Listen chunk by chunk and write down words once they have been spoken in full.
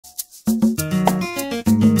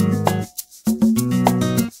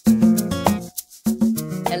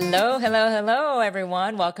Hello,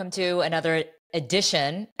 everyone. Welcome to another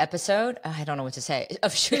episode. I don't know what to say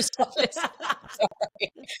of Shoes Office.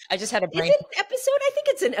 Sorry. I just had a brain. Is it an episode? I think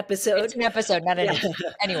it's an episode. It's an episode, not an edition.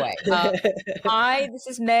 Anyway, hi, this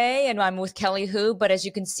is May, and I'm with Kelly Who. But as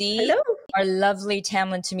you can see, Hello. Our lovely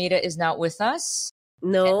Tamlyn Tamita is not with us.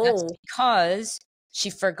 No. And that's because she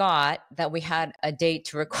forgot that we had a date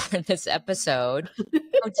to record this episode. Oh, did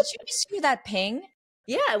you just hear that ping?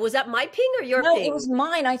 Yeah, was that my ping or your No, ping? it was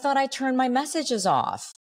mine. I thought I turned my messages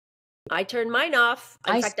off. I turned mine off.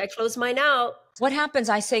 In fact, I closed mine out. What happens?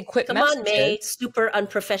 I say quit Come messages. on, May. Super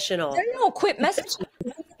unprofessional. No, quit messages.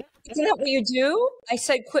 Isn't that what you do? I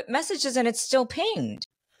said quit messages and it's still pinged.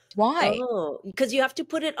 Why? Oh, because you have to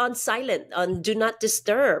put it on silent, on do not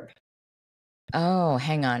disturb. Oh,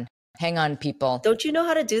 hang on. Hang on, people. Don't you know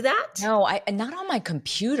how to do that? No, not on my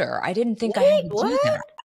computer. I didn't think I had to do that.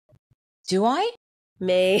 Do I?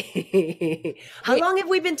 May. How long have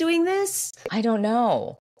we been doing this? I don't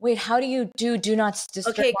know. Wait, how do you do not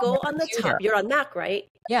disturb? Okay, go on the top. You're on Mac, right?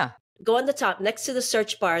 Yeah. Go on the top. Next to the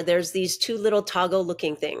search bar, there's these two little toggle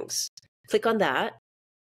looking things. Click on that.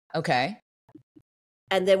 Okay.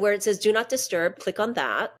 And then where it says do not disturb, click on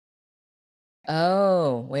that.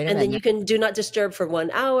 Oh, wait a minute. And then you can do not disturb for 1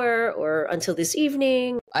 hour or until this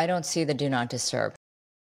evening. I don't see the do not disturb.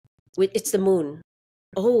 It's the moon.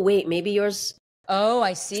 Oh, wait, maybe yours. Oh,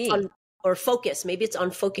 I see. Or focus. Maybe it's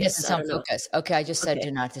on focus. Yes, it's on focus. Okay, I just said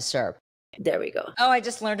do not disturb. There we go. Oh, I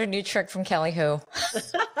just learned a new trick from Kelly Who.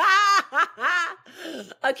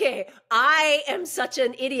 Okay, I am such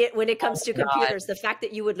an idiot when it comes to computers. The fact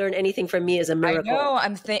that you would learn anything from me is a miracle. I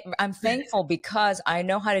know. I'm thankful because I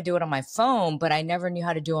know how to do it on my phone, but I never knew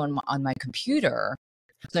how to do it on my computer.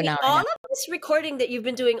 So now all of this recording that you've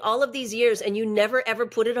been doing all of these years, and you never ever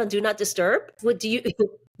put it on do not disturb. What do you?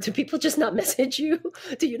 Do people just not message you?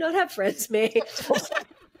 Do you not have friends, May?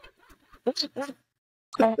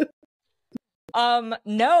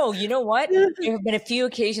 No, you know what? There have been a few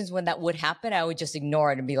occasions when that would happen. I would just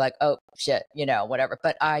ignore it and be like, oh shit, whatever.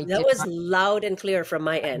 But that was loud and clear from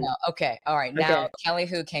my end. Okay. All right. Now Kelly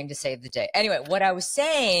Who came to save the day. Anyway, what I was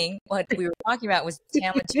saying, what we were talking about was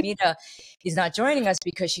Tamlyn Tamita is not joining us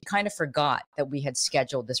because she kind of forgot that we had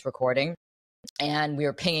scheduled this recording. And we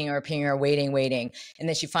were pinging her, waiting. And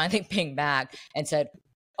then she finally pinged back and said,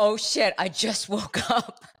 oh shit, I just woke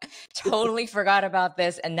up. Totally forgot about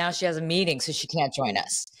this. And now she has a meeting, so she can't join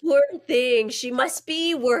us. Poor thing. She must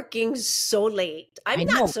be working so late. I'm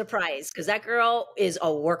not surprised because that girl is a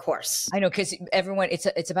workhorse. I know, because everyone,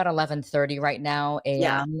 it's about 11:30 right now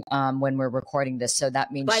a.m. When we're recording this. So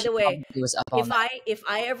that means by the way, was up all night. If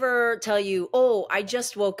I ever tell you, oh, I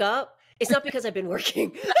just woke up, it's not because I've been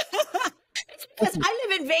working. Because I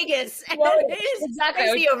live in Vegas and it is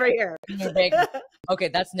crazy over here. Okay,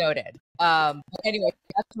 that's noted. Anyway,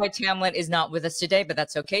 that's why Tamlyn is not with us today, but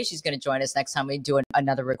that's okay. She's going to join us next time we do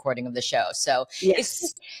another recording of the show. So it's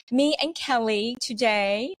just me and Kelly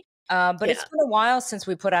today. But it's been a while since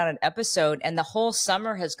we put out an episode, and the whole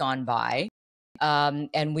summer has gone by.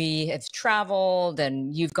 And we have traveled,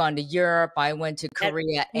 and you've gone to Europe. I went to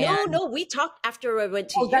Korea. No, we talked after I went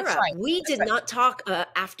to Europe. That's right. We did not talk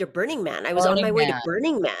after Burning Man. I was on my way to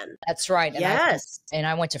Burning Man. That's right. And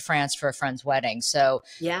I went to France for a friend's wedding. So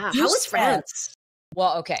how was France?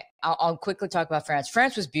 Well, okay. I'll quickly talk about France.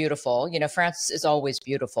 France was beautiful. France is always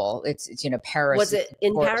beautiful. It's Paris. Was it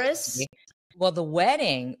in Paris? Well, the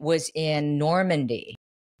wedding was in Normandy.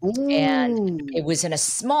 Ooh. And it was in a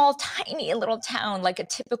small, tiny little town, like a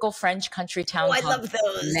typical French country town. Oh, I love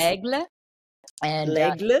those. L'Aigle. And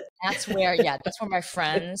that's where my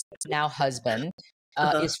friend's now husband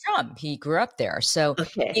is from. He grew up there. So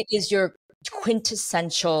it is your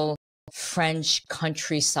quintessential French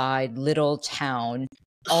countryside little town.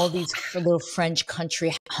 All these little French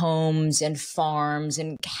country homes and farms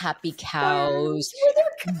and happy cows.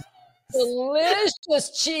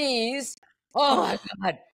 Delicious cheese. Oh my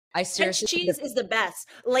God. I seriously, cheese is the best.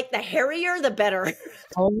 Like the hairier, the better.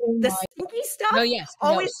 Oh the stinky stuff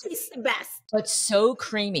always tastes the best. But so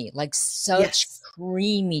creamy, like such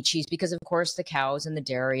creamy cheese, because of course the cows and the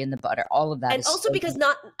dairy and the butter, all of that. And also because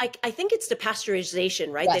I think it's the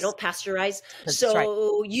pasteurization, right? Yes. They don't pasteurize.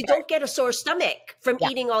 So you don't get a sore stomach from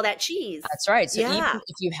eating all that cheese. That's right. So even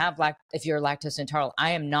if you're lactose intolerant,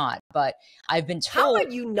 I am not, but I've been told. How are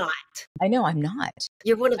you not? I know I'm not.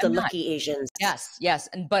 You're one of the lucky Asians. Yes.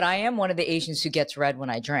 But I am one of the Asians who gets red when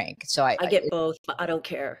I drink. So I get both, but I don't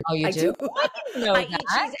care. Oh, you do? I didn't know I eat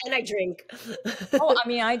cheese and I drink. I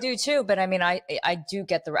mean, I do too, but I mean, I do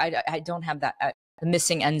get I don't have that the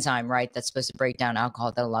missing enzyme, right? That's supposed to break down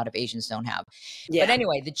alcohol that a lot of Asians don't have. Yeah. But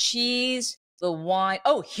anyway, the cheese the wine.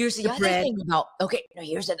 Oh, here's the other bread. thing about, okay, no,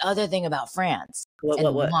 here's the other thing about France What?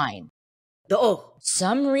 and wine.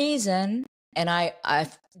 Some reason, and I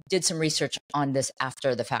did some research on this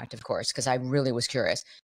after the fact, of course, because I really was curious.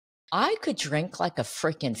 I could drink like a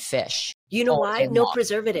freaking fish. You know why? No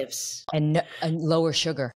preservatives. And lower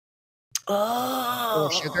sugar. Oh.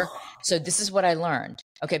 Lower sugar. So this is what I learned.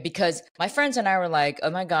 Okay, because my friends and I were like, oh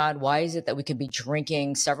my God, why is it that we could be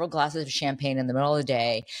drinking several glasses of champagne in the middle of the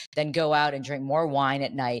day, then go out and drink more wine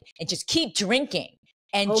at night and just keep drinking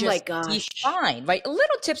and just be fine, right?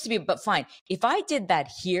 Little tips to be, but fine. If I did that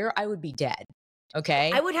here, I would be dead.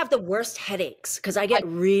 Okay. I would have the worst headaches because I get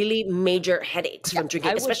really major headaches from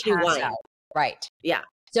drinking, especially wine. Right. Yeah.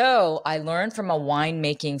 So I learned from a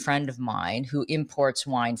winemaking friend of mine who imports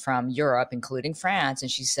wine from Europe, including France.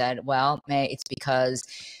 And she said, well, May, it's because,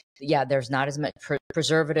 there's not as much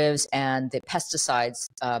preservatives and the pesticides.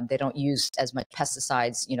 They don't use as much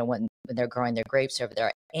pesticides, when they're growing their grapes over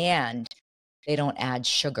there, and they don't add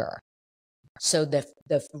sugar. So the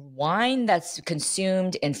wine that's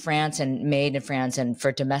consumed in France and made in France and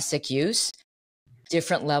for domestic use,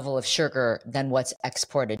 different level of sugar than what's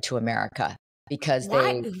exported to America. Because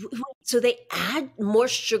so they add more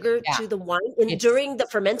sugar to the wine during the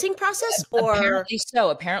fermenting process, or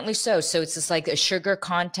apparently so. So it's just like the sugar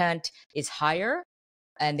content is higher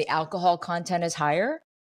and the alcohol content is higher.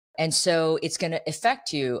 And so it's going to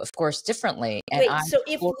affect you, of course, differently. And so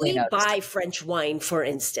if we buy French wine, for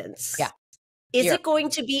instance, is it going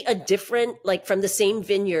to be a different, like from the same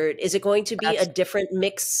vineyard, is it going to be a different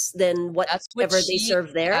mix than whatever they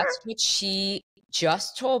serve there? That's what she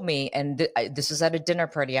just told me. And this was at a dinner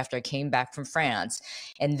party after I came back from France.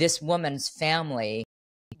 And this woman's family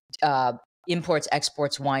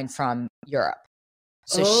exports wine from Europe.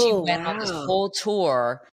 So she went on this whole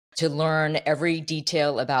tour to learn every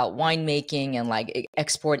detail about winemaking and like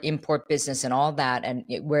import business and all that, and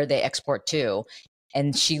where they export to.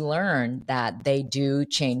 And she learned that they do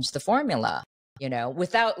change the formula,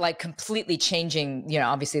 without like completely changing,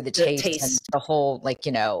 obviously the taste and the whole,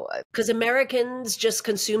 because Americans just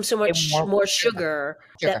consume so much more sugar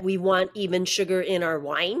that we want even sugar in our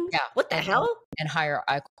wine. Yeah. What the hell? And higher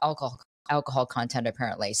alcohol content,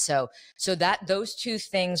 apparently. So that those two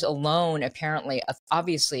things alone, apparently,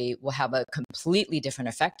 obviously will have a completely different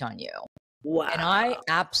effect on you. Wow. And I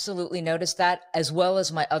absolutely noticed that, as well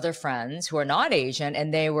as my other friends who are not Asian,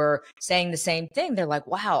 and they were saying the same thing. They're like,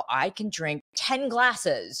 wow, I can drink 10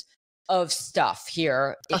 glasses of stuff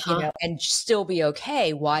here, and still be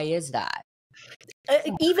okay. Why is that?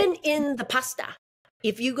 Even in the pasta,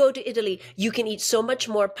 if you go to Italy, you can eat so much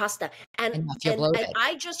more pasta. And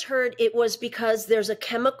I just heard it was because there's a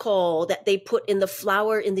chemical that they put in the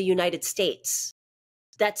flour in the United States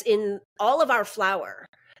that's in all of our flour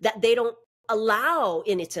that they don't allow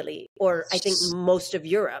in Italy, or I think most of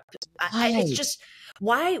Europe. It's just,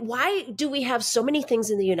 why do we have so many things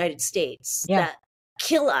in the United States that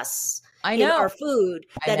kill us in our food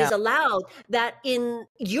that is allowed, that in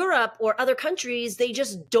Europe or other countries they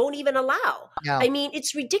just don't even allow? No. I mean,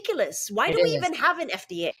 it's ridiculous. Why do we even have an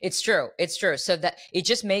FDA? It's true. So that it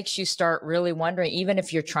just makes you start really wondering, even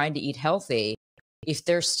if you're trying to eat healthy, if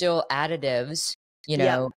there's still additives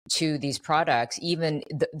to these products, even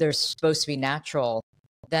they're supposed to be natural,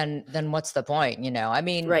 then what's the point? I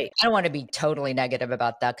mean, I don't want to be totally negative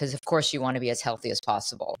about that, because of course you want to be as healthy as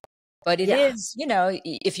possible. But it is,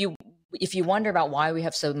 if you wonder about why we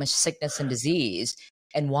have so much sickness and disease,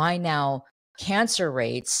 and why now cancer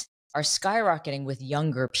rates are skyrocketing with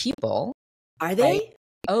younger people. Are they? Right?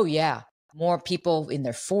 Oh yeah. More people in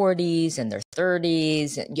their 40s and their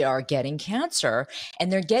 30s are getting cancer, and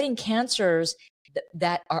they're getting cancers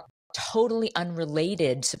that are totally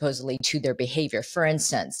unrelated, supposedly, to their behavior. For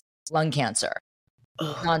instance, lung cancer,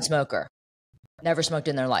 non-smoker, never smoked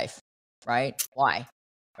in their life, right? Why?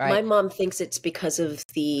 Right? My mom thinks it's because of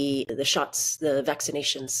the shots, the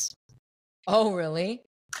vaccinations. Oh, really?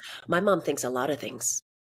 My mom thinks a lot of things.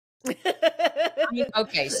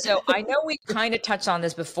 Okay, so I know we kind of touched on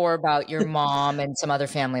this before about your mom and some other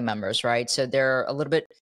family members, right? So they're a little bit,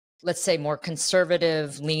 let's say, more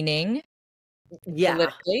conservative leaning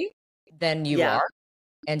politically than you are.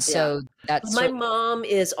 And so that's... My mom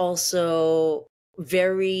is also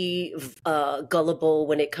very gullible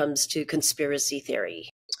when it comes to conspiracy theory.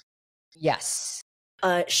 Yes.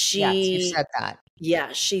 You said that.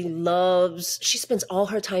 Yeah, she spends all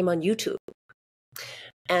her time on YouTube.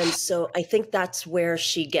 And so I think that's where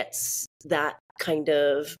she gets that kind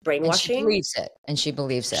of brainwashing. And she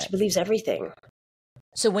believes it. She believes everything.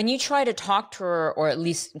 So when you try to talk to her, or at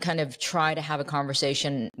least kind of try to have a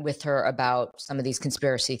conversation with her about some of these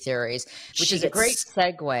conspiracy theories, which is a great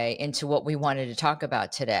segue into what we wanted to talk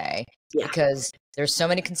about today, because there's so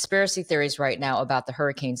many conspiracy theories right now about the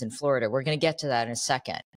hurricanes in Florida. We're going to get to that in a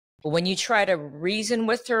second. But when you try to reason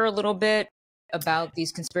with her a little bit about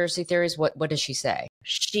these conspiracy theories, what does she say?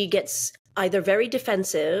 She gets either very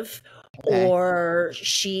defensive, or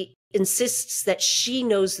she insists that she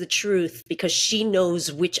knows the truth because she knows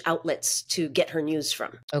which outlets to get her news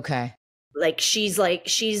from. Okay. She's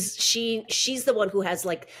the one who has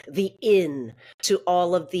like the in to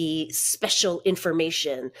all of the special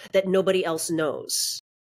information that nobody else knows.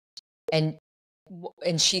 And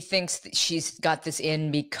she thinks that she's got this in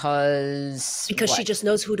because what? She just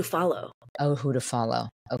knows who to follow. Oh, who to follow.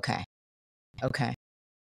 Okay.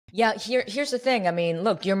 Yeah, here's the thing. I mean,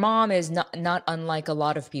 look, your mom is not unlike a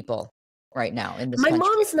lot of people right now in this country. My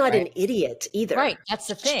mom's not an idiot either. Right. That's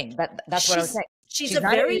the thing. That's what I was saying. She's a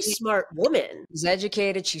very smart woman. She's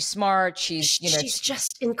educated. She's smart. She's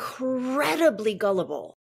just incredibly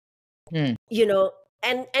gullible. And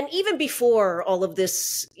even before all of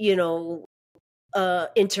this,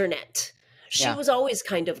 internet, she was always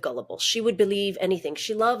kind of gullible. She would believe anything.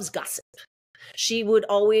 She loves gossip. She would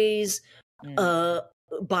always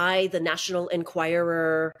buy the National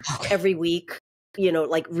Enquirer every week,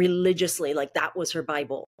 religiously, like that was her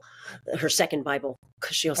Bible, her second Bible,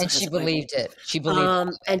 because she also she believed it. She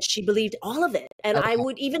believed and she believed all of it. And I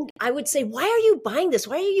would say, why are you buying this?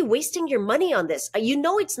 Why are you wasting your money on this?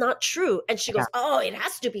 It's not true. And she goes, oh, it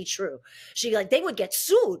has to be true. She they would get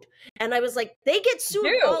sued. And I was like, they get sued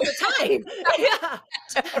all the time.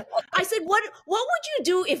 I said, what would you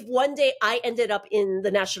do if one day I ended up in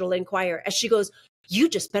the National Enquirer? And she goes, you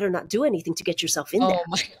just better not do anything to get yourself in there. Oh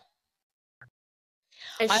my God.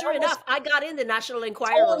 And sure enough, I got in the National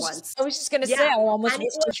Enquirer once. I was just going to say, I almost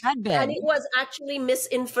had been. And it was actually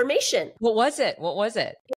misinformation. What was it?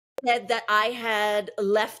 It said that I had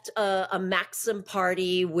left a Maxim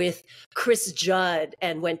party with Chris Judd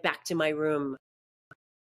and went back to my room.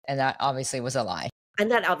 And that obviously was a lie.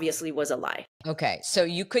 Okay, so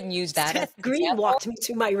you couldn't use that. Seth Green walked me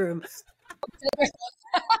to my room.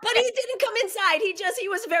 But he didn't come inside. He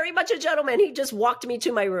was very much a gentleman. He just walked me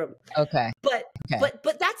to my room. Okay. But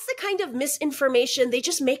that's the kind of misinformation. They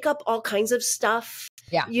just make up all kinds of stuff.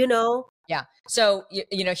 Yeah. Yeah. So,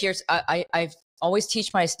 here's, I always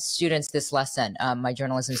teach my students this lesson, my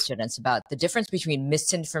journalism students, about the difference between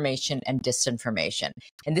misinformation and disinformation.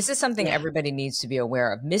 And this is something everybody needs to be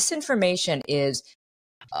aware of. Misinformation is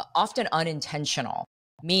often unintentional,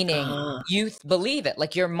 meaning you believe it,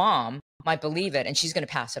 like your mom might believe it and she's going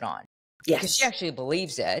to pass it on. Yes. Because she actually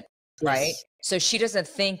believes it, right? So she doesn't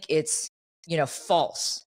think it's,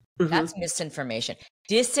 false. That's misinformation.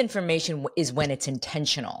 Disinformation is when it's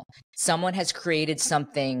intentional. Someone has created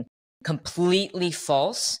something completely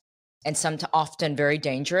false and often very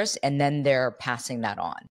dangerous, and then they're passing that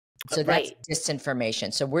on. So that's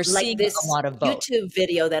disinformation. So we're seeing a lot of both. YouTube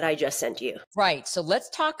video that I just sent you. Right. So let's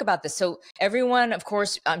talk about this. So everyone, of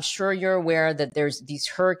course, I'm sure you're aware that there's these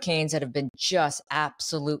hurricanes that have been just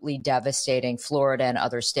absolutely devastating Florida and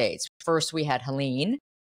other states. First, we had Helene.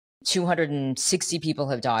 260 people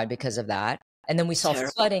have died because of that. And then we saw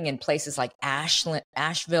flooding in places like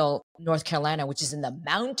Asheville, North Carolina, which is in the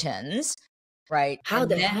mountains, right? How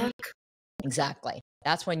the heck? Exactly.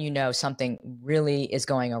 That's when something really is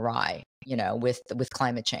going awry, with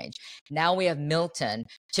climate change. Now we have Milton.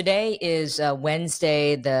 Today is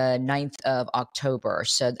Wednesday, the 9th of October.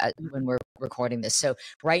 So when we're recording this. So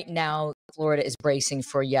right now, Florida is bracing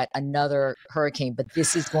for yet another hurricane, but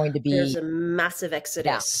this is going to be... There's a massive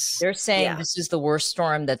exodus. Yeah. They're saying this is the worst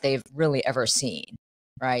storm that they've really ever seen,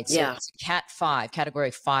 right? So it's category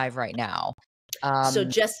 5 right now. So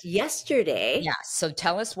just yesterday. Yeah. So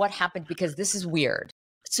tell us what happened, because this is weird.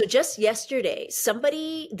 So just yesterday,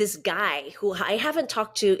 this guy who I haven't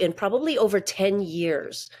talked to in probably over 10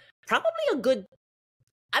 years, probably a good,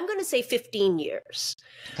 I'm going to say 15 years.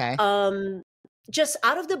 Okay. Just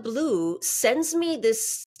out of the blue, sends me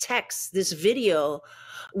this text, this video,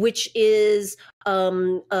 which is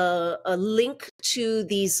a link to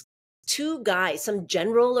these two guys, some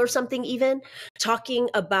general or something even, talking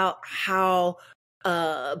about how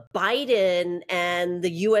Biden and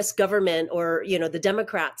the US government, or, the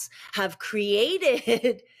Democrats, have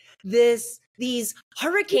created these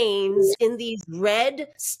hurricanes in these red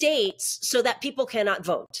states so that people cannot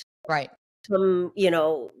vote. Right. From,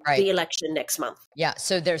 the election next month. Yeah.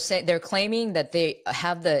 So they're claiming that they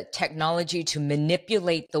have the technology to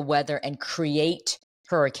manipulate the weather and create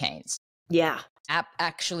hurricanes. Yeah.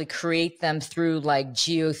 Actually create them through like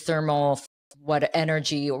geothermal what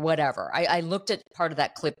energy or whatever. I looked at part of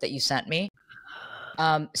that clip that you sent me.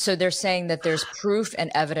 So they're saying that there's proof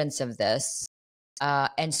and evidence of this.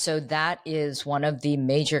 And so that is one of the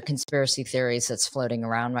major conspiracy theories that's floating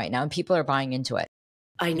around right now. And people are buying into it.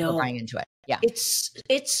 I know. People are buying into it. Yeah.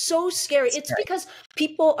 It's so scary. It's because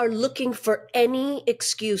people are looking for any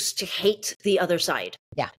excuse to hate the other side.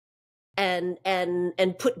 Yeah. And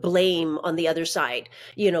put blame on the other side.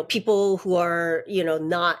 You know, people who are, you know,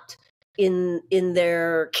 not in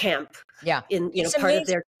their camp. Yeah. In, you know, part of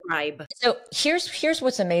their tribe. So here's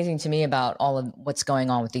what's amazing to me about all of what's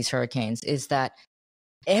going on with these hurricanes is that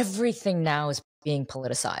everything now is being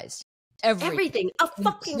politicized. Everything. A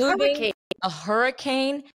fucking hurricane. A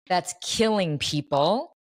hurricane that's killing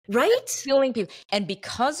people. Right? Killing people. And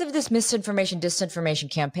because of this misinformation,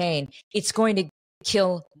 disinformation campaign, it's going to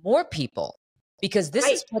kill more people. Because this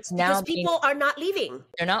is what's now people are not leaving.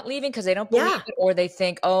 They're not leaving because they don't believe it, or they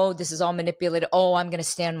think, oh, this is all manipulated. Oh, I'm going to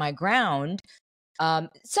stand my ground.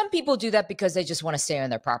 Some people do that because they just want to stay on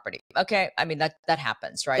their property. Okay. I mean, that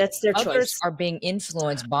happens, right? That's their choice. Others are being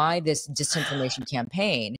influenced by this disinformation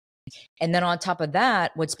campaign. And then on top of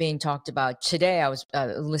that, what's being talked about today, I was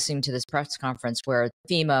listening to this press conference where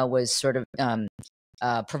FEMA was sort of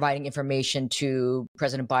providing information to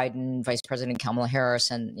President Biden, Vice President Kamala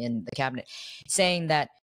Harris, and in the cabinet, saying that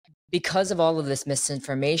because of all of this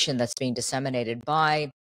misinformation that's being disseminated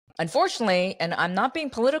by, unfortunately, and I'm not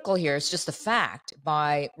being political here, it's just a fact,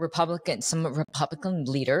 by some Republican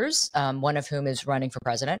leaders, one of whom is running for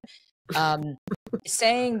president,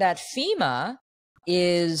 saying that FEMA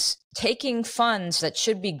is taking funds that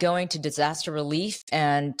should be going to disaster relief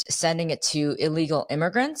and sending it to illegal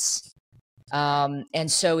immigrants.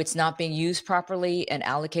 And so it's not being used properly and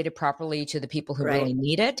allocated properly to the people who really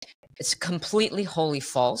need it. It's completely wholly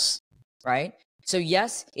false, right? So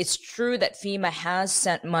yes, it's true that FEMA has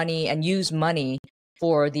sent money and used money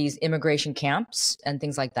for these immigration camps and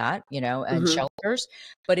things like that, you know, and shelters,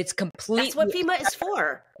 but it's completely— That's what FEMA is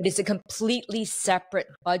for. It's a completely separate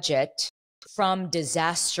budget from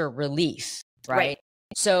disaster relief, right?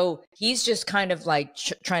 So he's just kind of like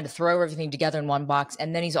trying to throw everything together in one box.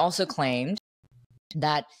 And then he's also claimed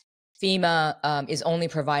that FEMA is only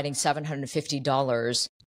providing $750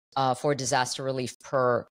 for disaster relief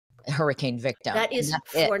per hurricane victim. That is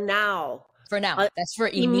for now. For now. That's for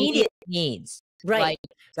immediate needs. Right.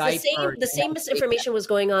 Like the same misinformation was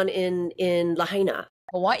going on in Lahaina.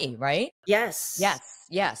 Hawaii, right? Yes. Yes.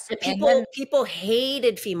 Yes. And people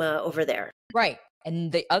hated FEMA over there. Right.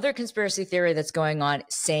 And the other conspiracy theory that's going on,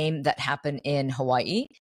 same that happened in Hawaii,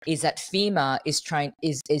 is that FEMA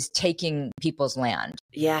is taking people's land.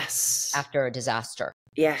 Yes. After a disaster.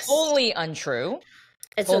 Yes. Wholly untrue.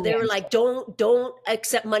 And so they were like, don't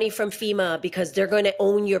accept money from FEMA because they're going to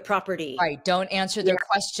own your property. Right. Don't answer their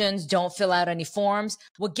questions. Don't fill out any forms.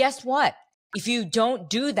 Well, guess what? If you don't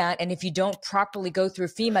do that, and if you don't properly go through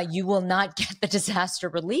FEMA, you will not get the disaster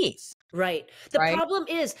relief. Right. The problem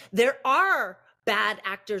is there are bad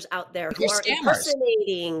actors out there who are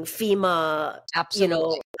impersonating FEMA,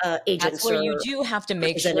 agents. That's where you do have to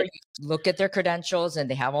make sure you look at their credentials and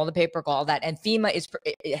they have all the paperwork, all that. And FEMA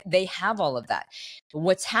they have all of that. But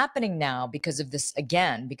what's happening now because of this,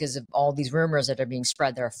 again, because of all these rumors that are being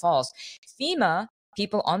spread that are false, FEMA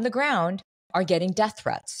people on the ground are getting death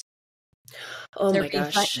threats. Oh my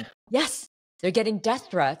gosh. Yes. They're getting death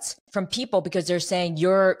threats from people because they're saying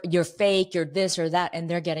you're fake, you're this or that, and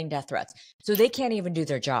they're getting death threats. So they can't even do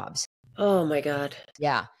their jobs. Oh my God.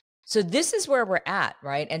 Yeah. So this is where we're at,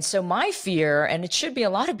 right? And so my fear, and it should be a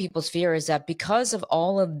lot of people's fear, is that because of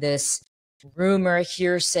all of this rumor,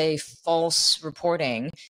 hearsay, false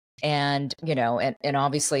reporting, and, and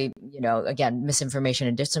obviously, again, misinformation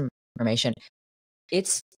and disinformation,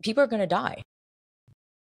 people are going to die.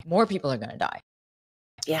 More people are going to die.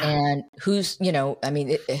 Yeah. And who's,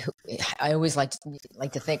 I always like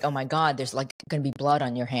to think, oh my God, there's like going to be blood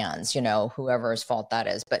on your hands, whoever's fault that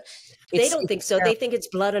is. But they don't think so. They think it's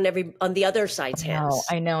blood on the other side's hands.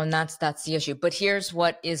 I know. And that's the issue. But here's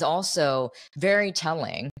what is also very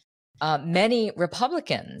telling. Many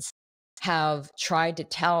Republicans have tried to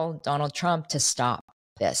tell Donald Trump to stop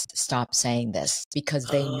saying this, because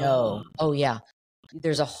they know,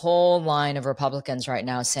 there's a whole line of Republicans right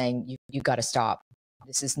now saying, you got to stop.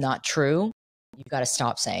 This is not true. You've got to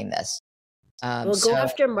stop saying this. Go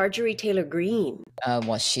after Marjorie Taylor Greene.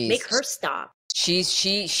 Make her stop. She's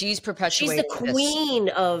perpetuating. She's the queen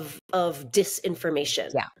of disinformation.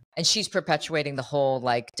 Yeah, and she's perpetuating the whole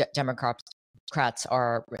Democrats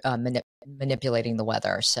are manipulating the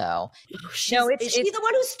weather. So is she the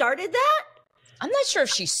one who started that? I'm not sure if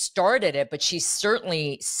she started it, but she's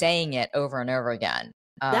certainly saying it over and over again.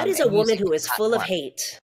 That is a and woman using who the is full of platform.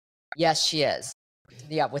 hate. Yes, she is.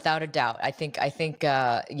 Yeah, without a doubt. I think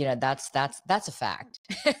you know, that's a fact.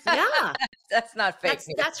 Yeah. That's not fake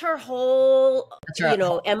news. That's her whole, That's her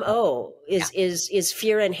whole, MO yeah. is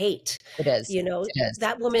fear and hate. It is. You know, It is.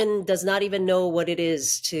 that woman does not even know what it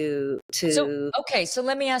is to So, okay, so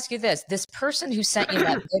let me ask you this. This person who sent you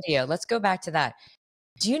that video, let's go back to that.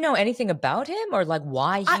 Do you know anything about him, or like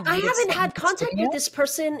why he I would have haven't sent you had this contact video? with this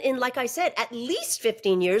person in, like I said, at least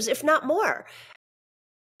 15 years, if not more.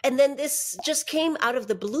 And then this just came out of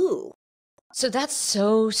the blue. So that's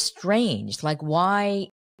so strange. Like why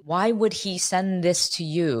would he send this to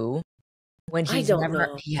you when I don't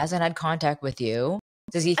know. he hasn't had contact with you?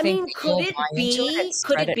 Does he I think mean, that could you'll it buy into it and be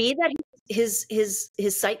spread it? that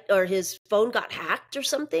his site or his phone got hacked or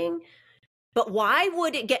something? But why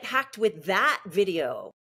would it get hacked with that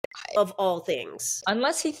video of all things?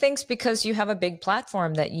 Unless he thinks because you have a big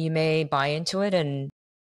platform that you may buy into it. And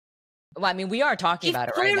well, I mean, we are talking He about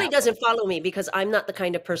it right clearly now. doesn't follow me because I'm not the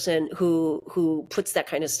kind of person who puts that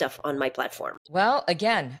kind of stuff on my platform. Well,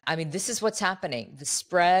 again, I mean, this is what's happening. The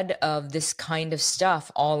spread of this kind of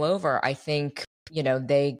stuff all over, I think, you know,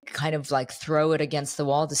 they kind of like throw it against the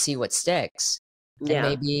wall to see what sticks. Yeah.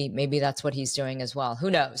 And maybe that's what he's doing as well.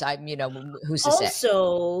 Who knows? You know, who's to say?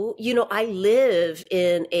 Also, you know, I live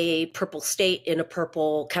in a purple state in a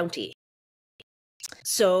purple county.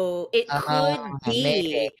 So it could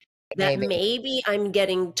be that maybe I'm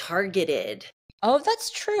getting targeted. Oh,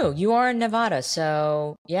 that's true. You are in Nevada.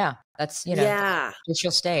 So yeah, that's, you know, yeah,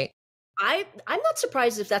 crucial state. I'm not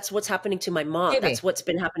surprised if that's what's happening to my mom. Maybe. That's what's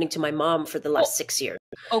been happening to my mom for the last 6 years.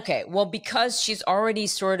 Okay, well, because she's already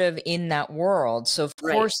sort of in that world, so of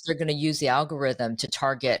course they're going to use the algorithm to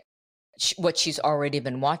target what she's already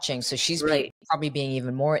been watching. So she's probably being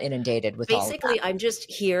even more inundated with basically, all of that. I'm just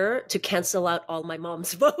here to cancel out all my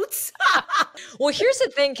mom's votes. Well, here's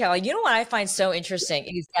the thing, Kelly. You know what I find so interesting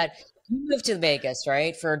is that you moved to Vegas,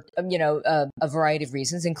 right? For you know a variety of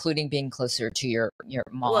reasons, including being closer to your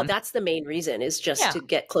mom. Well, that's the main reason, is just to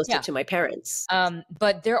get closer to my parents.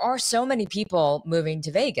 But there are so many people moving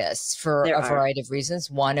to Vegas for a variety of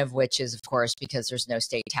reasons. One of which is, of course, because there's no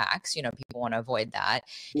state tax. You know, people want to avoid that,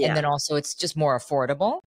 and then also it's just more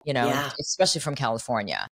affordable. You know, especially from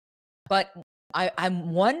California. But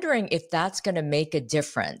I'm wondering if that's going to make a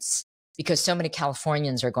difference, because so many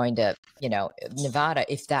Californians are going to, you know, Nevada,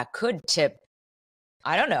 if that could tip,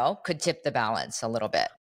 I don't know, could tip the balance a little bit.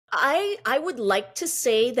 I would like to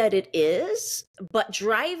say that it is, but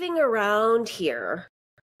driving around here,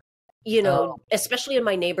 you know, especially in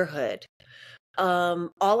my neighborhood,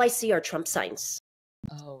 all I see are Trump signs.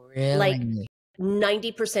 Oh, really? Like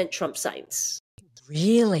 90% Trump signs.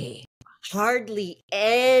 Really? Hardly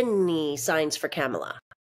any signs for Kamala.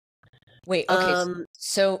 Wait, okay.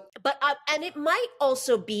 But and it might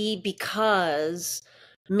also be because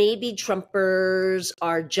maybe Trumpers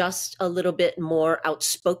are just a little bit more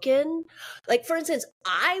outspoken. Like, for instance,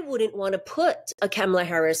 I wouldn't want to put a Kamala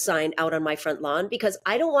Harris sign out on my front lawn because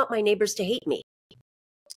I don't want my neighbors to hate me.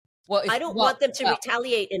 Well, I don't want them to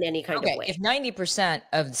retaliate in any kind of way. If 90%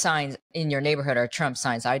 of the signs in your neighborhood are Trump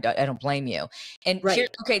signs, I don't blame you. And here,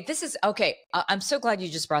 this is okay. I'm so glad you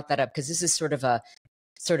just brought that up, because this is sort of a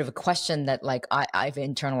question that like I've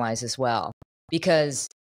internalized as well, because,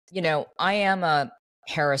 you know, I am a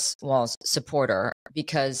Harris Walls supporter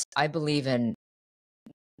because I believe in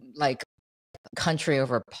like country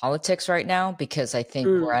over politics right now, because I think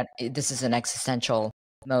this is an existential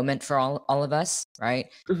moment for all of us, right?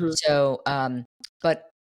 So but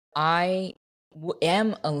I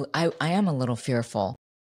am a little fearful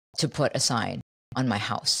to put a sign on my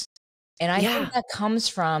house, and I think that comes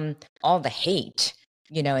from all the hate,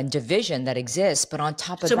 you know, and division that exists. But on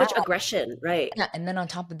top of so much aggression, right? Yeah, and then on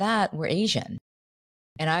top of that, we're Asian,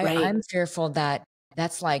 and I'm fearful that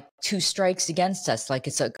that's like two strikes against us. Like,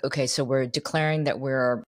 it's like, okay, so we're declaring that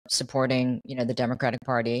we're supporting, you know, the Democratic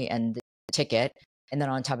Party and the ticket, and then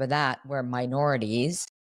on top of that, we're minorities,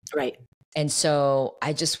 right? And so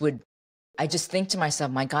I just think to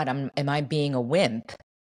myself, my God, am I being a wimp,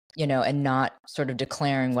 you know, and not sort of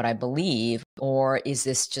declaring what I believe? Or is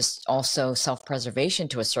this just also self-preservation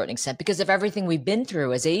to a certain extent because of everything we've been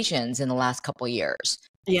through as Asians in the last couple of years?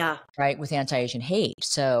 Yeah. Right. With anti-Asian hate.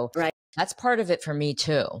 So that's part of it for me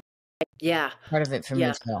too. Yeah. Part of it for me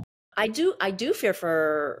too. I do fear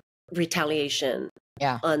for retaliation.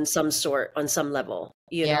 Yeah. On some level,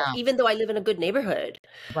 you know, even though I live in a good neighborhood.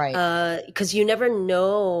 Right. Because you never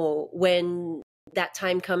know when that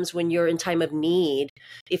time comes, when you're in time of need,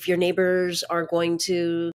 if your neighbors are going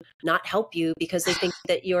to not help you because they think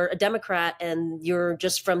that you're a Democrat and you're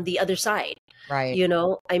just from the other side. Right. You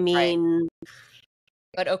know, I mean,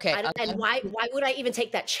 But okay. And why would I even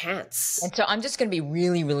take that chance? And so I'm just going to be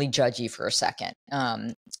really, really judgy for a second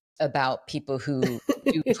about people who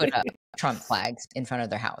do put up Trump flags in front of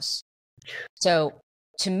their house. So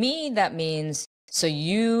to me, that means, so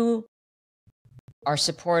you are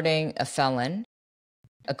supporting a felon,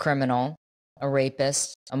 a criminal, a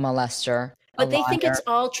rapist, a molester. But they think it's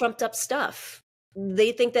all trumped up stuff.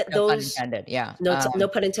 They think that no those pun intended, yeah. No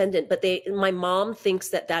pun intended. But my mom thinks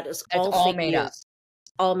that is all fake made news. Up.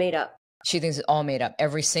 All made up. She thinks it's all made up.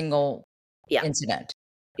 Every single incident.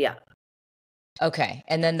 Yeah. Okay.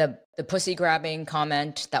 And then the pussy grabbing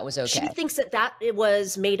comment, that was okay. She thinks that it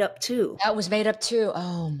was made up too. That was made up too.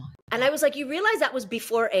 Oh my. And I was like, you realize that was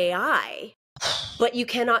before AI, but you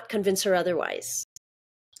cannot convince her otherwise.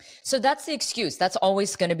 So that's the excuse. That's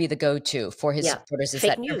always going to be the go-to for his supporters, is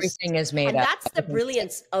fake that news. Everything is made up. And that's the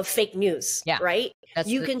brilliance of fake news, right?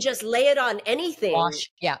 You can just lay it on anything. Wash.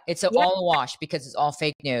 Yeah, it's all a wash because it's all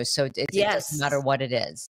fake news. So it doesn't matter what it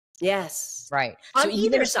is. Yes. Right. On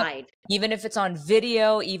either side. Even if it's on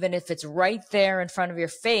video, even if it's right there in front of your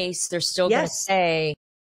face, they're still going to say,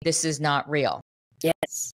 this is not real.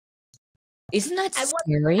 Yes. Isn't that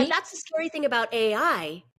scary? And that's the scary thing about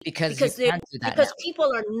AI. Because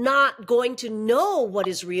people are not going to know what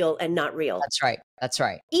is real and not real. That's right. That's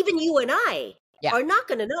right. Even you and I are not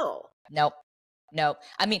going to know. Nope.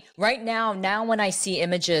 I mean, right now when I see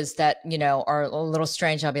images that, are a little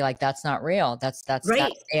strange, I'll be like, that's not real. That's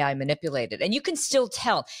AI manipulated. And you can still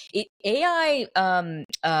tell AI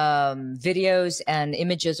videos and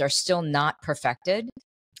images are still not perfected.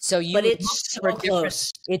 So but it's so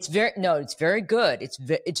close. It's very good.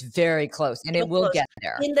 It's very close, and it will get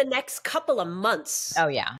there in the next couple of months. Oh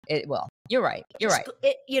yeah, it will. You're right.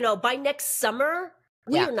 By next summer,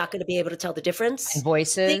 we are not going to be able to tell the difference. And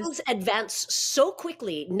voices, things advance so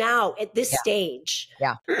quickly now at this stage.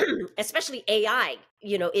 Yeah, especially AI.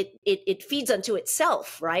 It feeds unto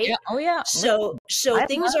itself, right? Yeah. Oh yeah. So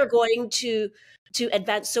things are going to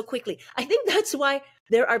advance so quickly. I think that's why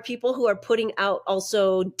there are people who are putting out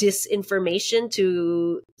also disinformation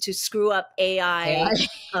to screw up AI.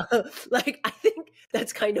 I think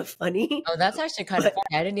that's kind of funny. Oh, that's actually kind of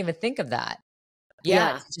funny. I didn't even think of that.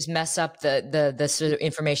 Yeah. Just mess up the sort of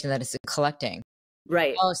information that it's collecting.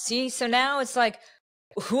 Right. Oh, see, so now it's like,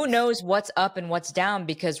 who knows what's up and what's down,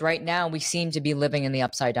 because right now we seem to be living in the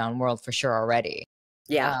upside down world for sure already.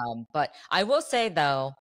 Yeah. But I will say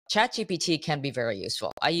though, ChatGPT can be very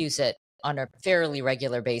useful. I use it on a fairly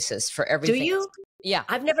regular basis for everything. Do you? Yeah.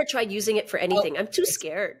 I've never tried using it for anything. I'm too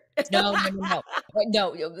scared. No.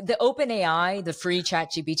 The OpenAI, the free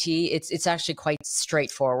ChatGPT, it's actually quite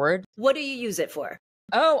straightforward. What do you use it for?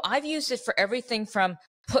 Oh, I've used it for everything from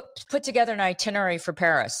put together an itinerary for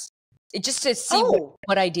Paris. It just to see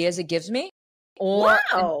what ideas it gives me.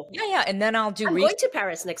 Wow. And then I'll do I'm going to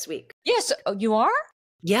Paris next week. Yes. Oh, you are?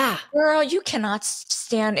 Yeah. Girl, you cannot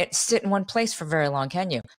sit in one place for very long,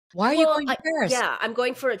 can you? Why are you going to Paris? Yeah, I'm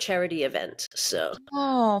going for a charity event. So.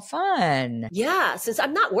 Oh, fun. Yeah, since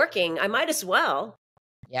I'm not working, I might as well.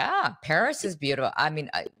 Yeah, Paris is beautiful. I mean,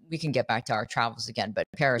 we can get back to our travels again, but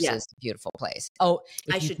Paris is a beautiful place. Oh,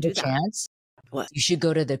 if I you should get do a chance, what? You should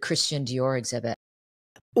go to the Christian Dior exhibit.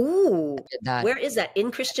 Ooh, where is that? In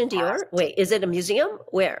Christian Dior? Wait, is it a museum?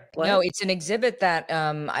 Where? What? No, it's an exhibit that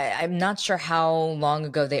I'm not sure how long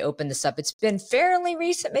ago they opened this up. It's been fairly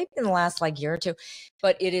recent, maybe in the last year or two,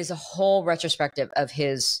 but it is a whole retrospective of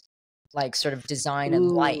his sort of design and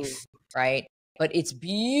life, right? But it's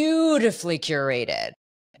beautifully curated.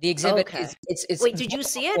 The exhibit is. Wait, did you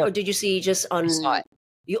see it, or did you see just on? I saw it.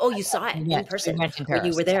 You saw it in person when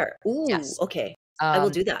you were there. Ooh, yes. Okay. I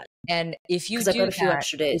will do that. And if you do got a few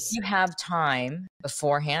extra days. If you have time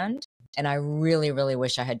beforehand, and I really, really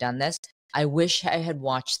wish I had done this, I wish I had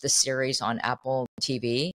watched the series on Apple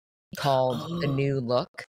TV called The New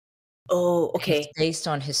Look. Oh, okay. It's based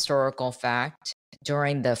on historical fact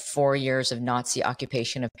during the 4 years of Nazi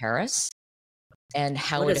occupation of Paris, and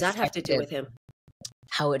how what does that have to do with him?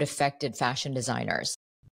 How it affected fashion designers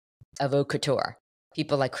of haute couture.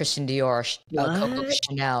 People like Christian Dior, Coco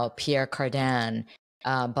Chanel, Pierre Cardin,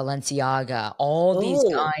 Balenciaga, all these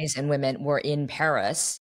guys and women were in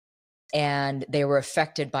Paris, and they were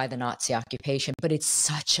affected by the Nazi occupation. But it's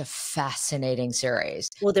such a fascinating series.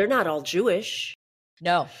 Well, they're not all Jewish.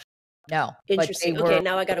 No. Interesting. Okay,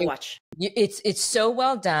 now I got to watch. It's so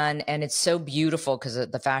well done, and it's so beautiful because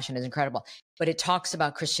the fashion is incredible. But it talks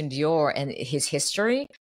about Christian Dior and his history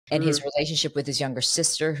and his relationship with his younger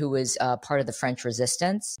sister, who was part of the French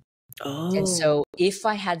Resistance. Oh. And so if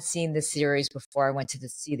I had seen the series before I went to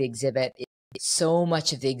see the exhibit, so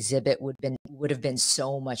much of the exhibit would have been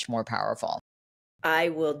so much more powerful. I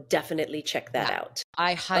will definitely check that out.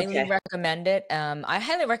 I highly recommend it. I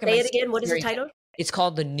highly recommend. Say it again. What is the title? It's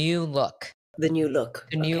called The New Look. The New Look.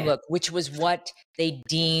 The New Look, which was what they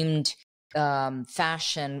deemed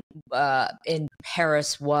fashion in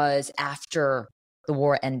Paris was after the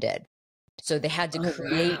war ended. So they had to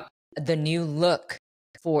create the new look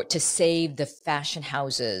to save the fashion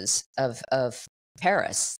houses of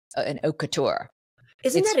Paris and haute couture.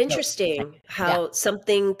 Isn't that interesting how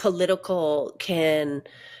something political can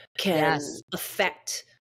affect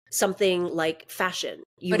something like fashion?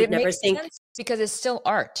 You would never think, because it's still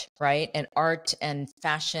art, right? And art and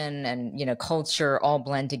fashion and, you know, culture all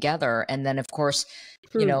blend together. And then, of course,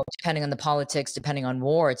 you know, depending on the politics, depending on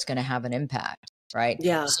war, it's going to have an impact, right?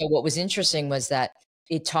 Yeah. So what was interesting was that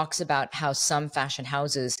it talks about how some fashion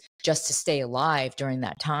houses, just to stay alive during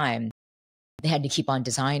that time, they had to keep on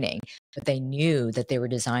designing, but they knew that they were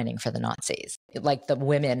designing for the Nazis, like the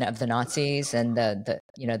women of the Nazis and the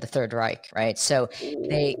you know, the Third Reich, right? So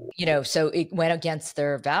they, you know, so it went against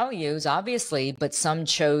their values, obviously, but some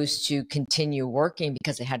chose to continue working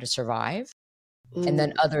because they had to survive. And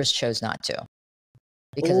then others chose not to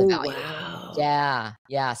because of value. Wow. Yeah.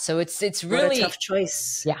 Yeah. So it's really what a tough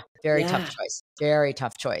choice. Yeah. Very tough choice. Very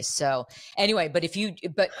tough choice. So anyway, but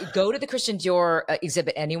go to the Christian Dior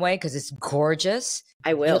exhibit anyway, because it's gorgeous.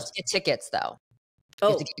 I will. You have to get tickets though.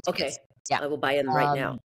 Oh, okay. Yeah. I will buy them right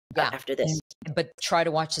now. After this. But try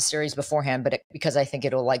to watch the series beforehand, because I think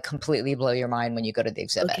it'll like completely blow your mind when you go to the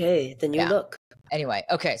exhibit. Okay. The New Look. Anyway.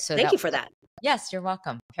 Okay. So thank you for that. Yes, you're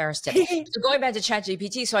welcome. Paris tip. So going back to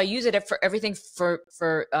ChatGPT, so I use it for everything for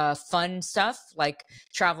fun stuff like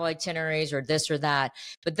travel itineraries or this or that.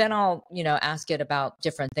 But then I'll, you know, ask it about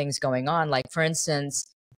different things going on. Like for instance,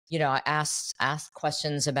 you know, I ask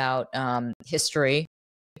questions about history,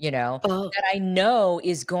 you know, that I know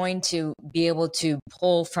is going to be able to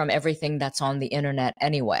pull from everything that's on the internet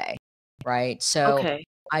anyway, right? So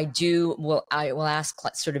I will ask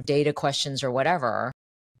sort of data questions or whatever.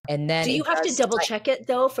 And then do you have to double check it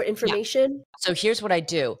though for information? Yeah. So here's what I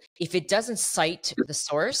do. If it doesn't cite the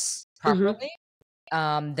source properly,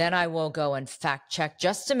 then I will go and fact check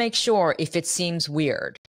just to make sure if it seems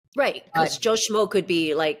weird. Right. Because Joe Schmo could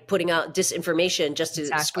be like putting out disinformation just to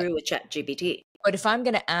screw with ChatGPT. But if I'm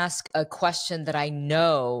going to ask a question that I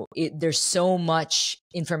know there's so much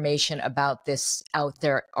information about this out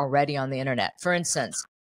there already on the internet. For instance,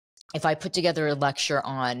 if I put together a lecture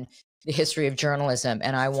on the history of journalism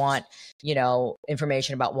and I want, you know,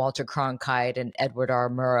 information about Walter Cronkite and Edward R.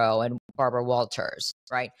 Murrow and Barbara Walters,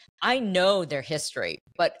 right? I know their history,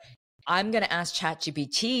 but I'm going to ask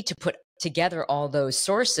ChatGPT to put together all those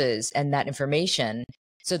sources and that information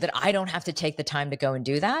so that I don't have to take the time to go and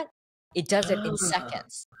do that. It does it in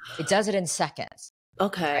seconds. It does it in seconds.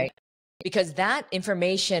 Okay. Right? Because that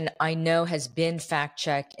information I know has been fact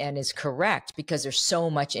checked and is correct because there's so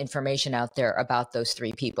much information out there about those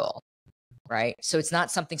three people. Right. So it's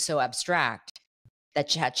not something so abstract that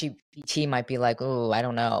ChatGPT might be like, oh, I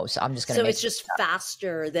don't know. So I'm just going to. So it's just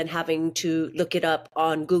faster than having to look it up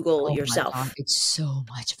on Google yourself. My God, it's so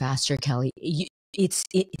much faster, Kelly. It's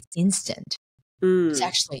instant. It's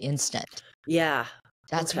actually instant. Yeah.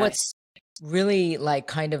 That's what's really like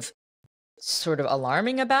kind of sort of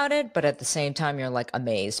alarming about it. But at the same time, you're like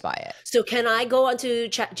amazed by it. So can I go onto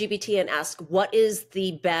ChatGPT and ask what is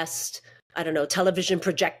the best, I don't know, television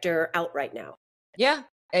projector out right now? Yeah.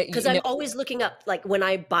 Because I'm always looking up, like when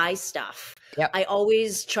I buy stuff, I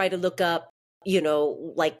always try to look up, you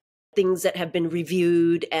know, like things that have been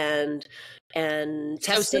reviewed and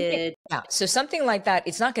tested. So something like that,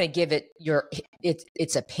 it's not going to give it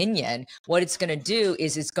its opinion. What it's going to do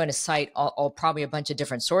is it's going to cite all probably a bunch of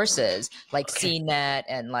different sources like CNET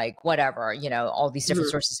and like whatever, you know, all these different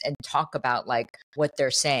sources and talk about like what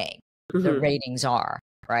they're saying the ratings are,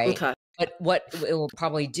 right? Okay. But what it will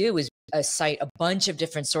probably do is cite a bunch of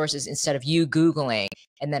different sources instead of you Googling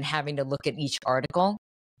and then having to look at each article.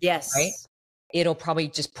 Yes. Right? It'll probably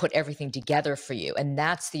just put everything together for you. And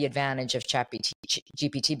that's the advantage of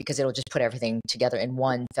ChatGPT because it'll just put everything together in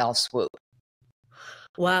one fell swoop.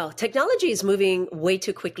 Wow. Technology is moving way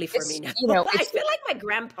too quickly for me now. You know, I feel like my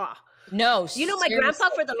grandpa. No. You know, my grandpa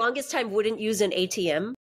for the longest time wouldn't use an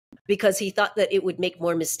ATM because he thought that it would make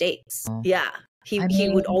more mistakes. Yeah. He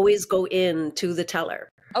would always go in to the teller.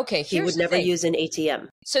 Okay, he would never use an ATM.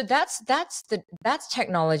 So that's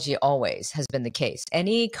technology always has been the case.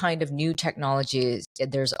 Any kind of new technology,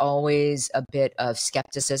 there's always a bit of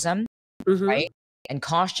skepticism, right? And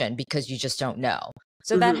caution because you just don't know.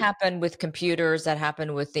 So that happened with computers, that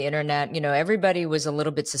happened with the internet. You know, everybody was a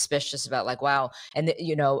little bit suspicious about like, wow. And,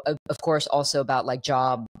 you know, of course, also about like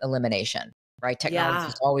job elimination. right? Technology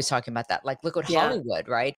is always talking about that. Like, look at Yeah. Hollywood,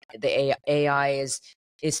 right? The AI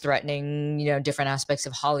is threatening, different aspects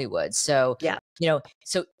of Hollywood. So, Yeah.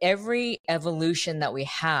 So every evolution that we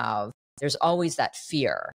have, there's always that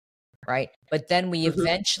fear, right? But then we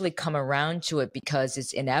eventually come around to it because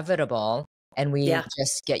it's inevitable, and we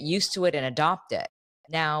just get used to it and adopt it.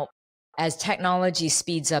 Now, as technology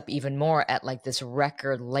speeds up even more at like this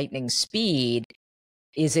record lightning speed,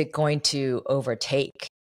 is it going to overtake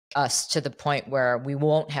us to the point where we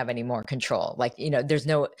won't have any more control? Like, there's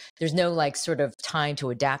no like sort of time to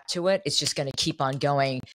adapt to it. It's just going to keep on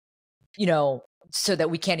going, so that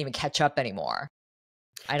we can't even catch up anymore.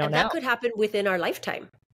 I don't know. And that could happen within our lifetime.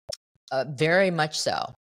 Very much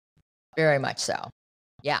so. Very much so.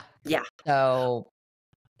 Yeah. Yeah. So,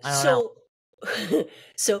 I don't know.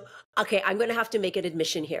 So, okay, I'm going to have to make an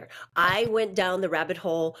admission here. I went down the rabbit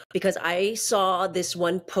hole because I saw this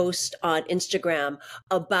one post on Instagram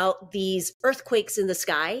about these earthquakes in the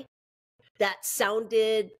sky that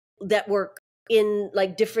were in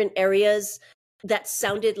like different areas that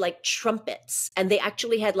sounded like trumpets, and they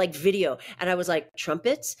actually had like video, and I was like,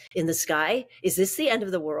 trumpets in the sky? Is this the end of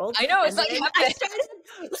the world? I know. It's and like I started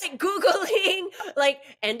like Googling like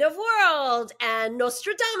end of world and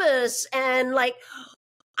Nostradamus, and like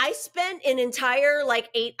I spent an entire like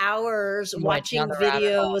 8 hours watching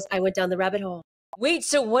videos. I went down the rabbit hole. Wait,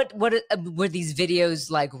 so what were these videos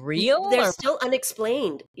like real? They're still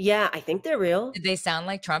unexplained. Yeah, I think they're real. Did they sound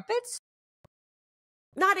like trumpets?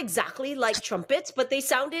 Not exactly like trumpets, but they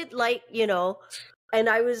sounded like, and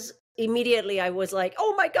I was like,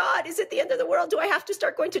 oh my God, is it the end of the world? Do I have to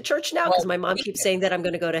start going to church now? Because my mom keeps saying that I'm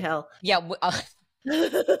going to go to hell. Yeah.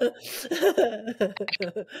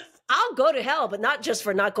 I'll go to hell, but not just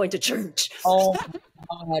for not going to church. Oh,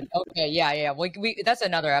 God. Okay. Yeah. That's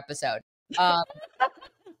another episode.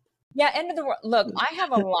 Yeah. End of the world. Look, I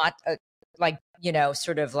have a lot of,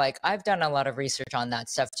 sort of like, I've done a lot of research on that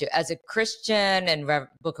stuff too. As a Christian and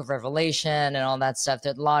Book of Revelation and all that stuff,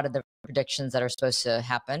 there's a lot of the predictions that are supposed to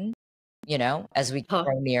happen, as we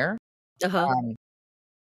grow near.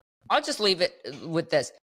 I'll just leave it with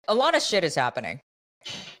this. A lot of shit is happening.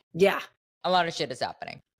 Yeah. A lot of shit is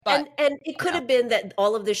happening. But, and it could have been that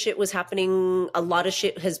all of this shit was happening. A lot of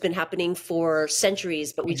shit has been happening for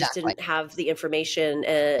centuries, but we just didn't have the information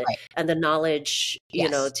and the knowledge,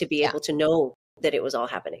 to be able to know that it was all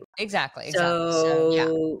happening. Exactly.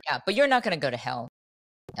 So yeah. But you're not going to go to hell,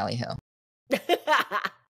 Ellie Who.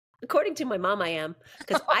 According to my mom, I am,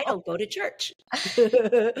 because I don't go to church.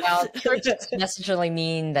 Well, church doesn't necessarily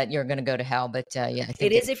mean that you're going to go to hell, but yeah. I think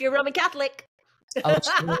it is if you're Roman Catholic. Oh,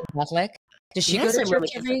 she's Catholic? Does she go to church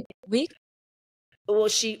every week? Well,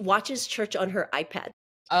 she watches church on her iPad.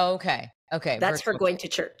 Oh, okay. Okay. That's her going to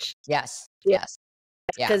church. Yes. Yes.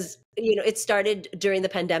 Because, it started during the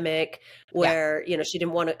pandemic where, she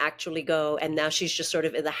didn't want to actually go. And now she's just sort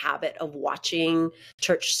of in the habit of watching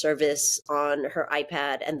church service on her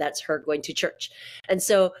iPad. And that's her going to church. And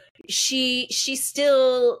so she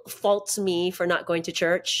still faults me for not going to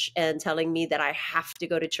church and telling me that I have to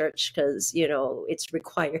go to church because, it's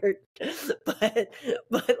required. but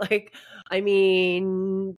like, I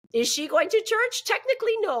mean, is she going to church?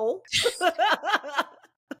 Technically, no.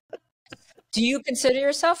 Do you consider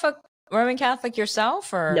yourself a Roman Catholic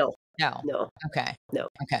yourself, or no? Okay. No.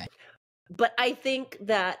 Okay. But I think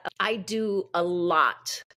that I do a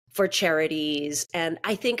lot for charities, and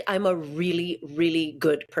I think I'm a really, really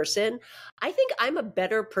good person. I think I'm a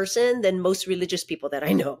better person than most religious people that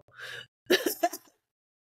I know.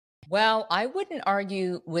 Well, I wouldn't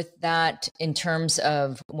argue with that in terms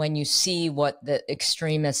of when you see what the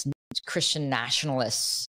extremist Christian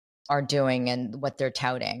nationalists are doing and what they're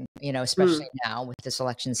touting, especially now with this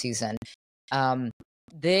election season.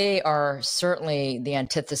 They are certainly the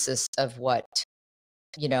antithesis of what,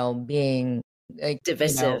 being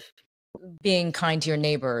divisive, being kind to your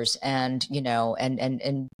neighbors and,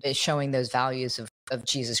 and showing those values of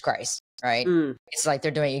Jesus Christ, right? It's like they're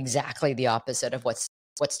doing exactly the opposite of what's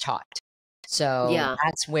taught. So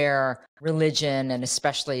that's where religion and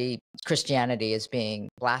especially Christianity is being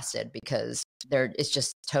blasted because it's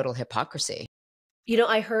just total hypocrisy.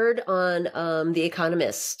 I heard on The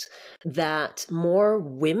Economist that more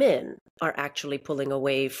women are actually pulling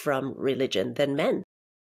away from religion than men.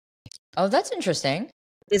 Oh, that's interesting.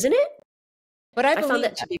 Isn't it? But I found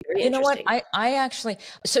that to be very interesting. What? I actually,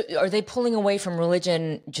 so are they pulling away from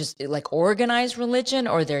religion, just like organized religion,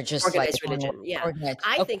 or they're just organized religion? Yeah.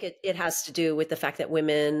 I think it has to do with the fact that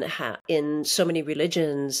women in so many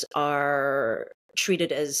religions are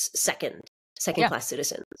treated as second class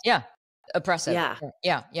citizens. Yeah. oppressive.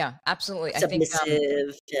 Yeah. Yeah, absolutely.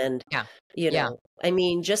 Submissive and, yeah, you yeah. know, I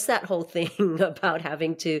mean, just that whole thing about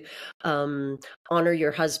having to honor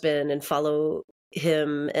your husband and follow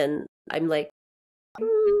him. And I'm like, I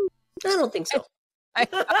don't think so. I,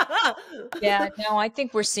 yeah, no, I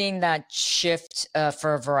think we're seeing that shift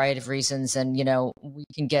for a variety of reasons. And, we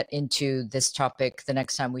can get into this topic the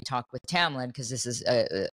next time we talk with Tamlyn, because this is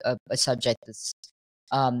a subject that's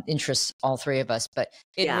interests all three of us. But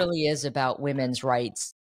it really is about women's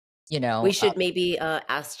rights. We should maybe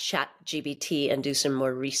ask ChatGPT and do some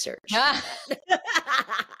more research.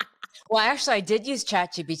 Well, actually, I did use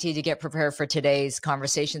ChatGPT to get prepared for today's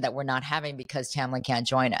conversation that we're not having because Tamlyn can't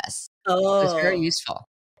join us. So it's very useful.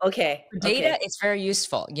 Okay. For data, it's very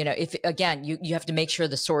useful. If again, you have to make sure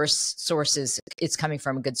the source is it's coming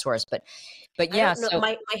from a good source. But yeah, so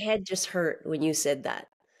my head just hurt when you said that.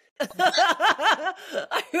 I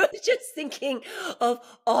was just thinking of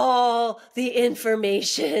all the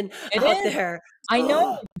information out there. I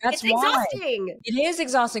know. That's it's exhausting. It is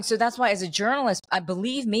exhausting. So that's why, as a journalist,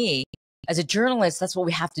 believe me, as a journalist, that's what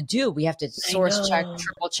we have to do. We have to source check,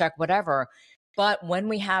 triple check, whatever. But when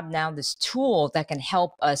we have now this tool that can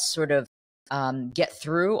help us sort of get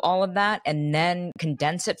through all of that and then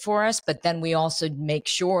condense it for us, but then we also make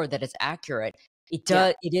sure that it's accurate. It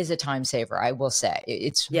does. It is a time saver, I will say.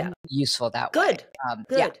 It's really useful that way.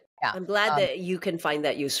 Good. Yeah. I'm glad that you can find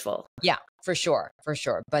that useful. Yeah, for sure.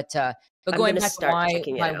 But going back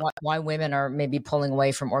to why women are maybe pulling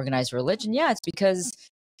away from organized religion, it's because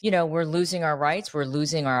we're losing our rights, we're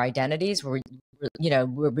losing our identities, we're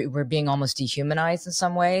being almost dehumanized in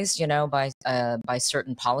some ways, by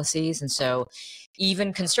certain policies, and so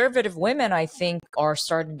even conservative women, I think, are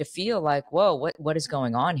starting to feel like, whoa, what is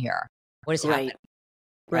going on here? What is happening?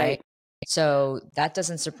 Right. So that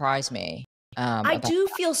doesn't surprise me. I do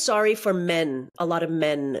feel sorry for men, a lot of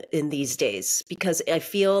men in these days, because I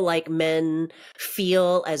feel like men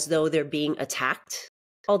feel as though they're being attacked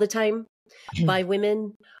all the time by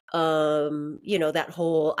women. That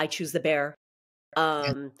whole I choose the bear.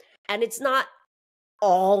 And it's not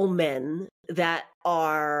all men that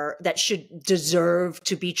should deserve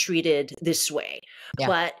to be treated this way.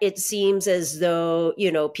 But it seems as though,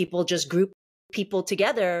 people just group people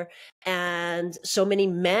together, and so many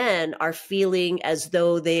men are feeling as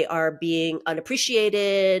though they are being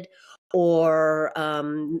unappreciated or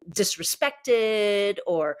disrespected,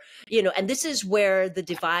 or and this is where the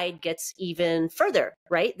divide gets even further,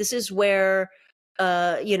 right? This is where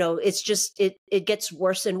it's just it gets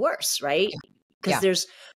worse and worse, right? Because there's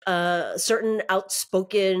certain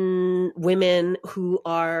outspoken women who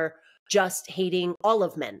are just hating all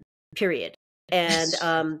of men, period.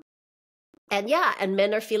 And and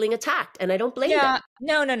men are feeling attacked, and I don't blame them.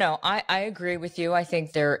 No. I agree with you. I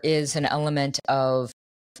think there is an element of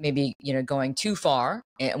maybe, going too far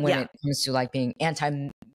when it comes to like being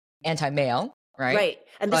anti-male, right? Right.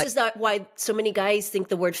 And this is not why so many guys think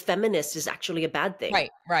the word feminist is actually a bad thing.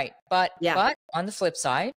 Right. But on the flip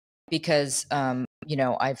side, because,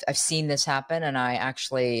 I've seen this happen, and I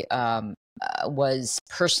actually was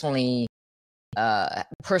personally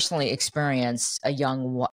experienced a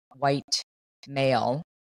young white male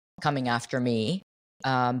coming after me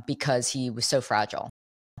because he was so fragile.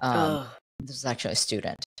 This was actually a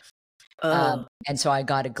student. And so I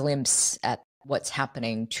got a glimpse at what's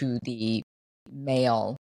happening to the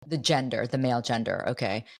male gender.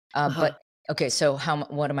 Okay. But okay. So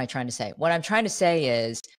what am I trying to say? What I'm trying to say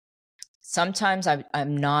is sometimes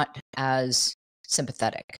I'm not as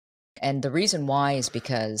sympathetic. And the reason why is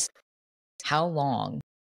because how long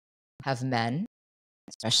have men,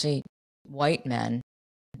 especially white men,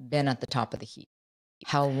 been at the top of the heap?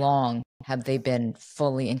 How long have they been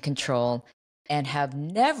fully in control and have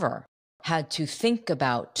never had to think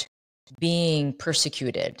about being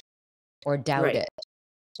persecuted or doubted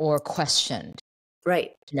or questioned,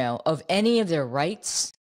 of any of their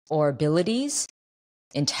rights or abilities,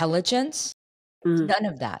 intelligence, none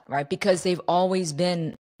of that, right? Because they've always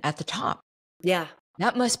been at the top. Yeah.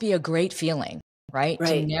 That must be a great feeling, right?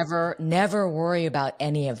 To never worry about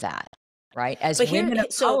any of that, right? As women of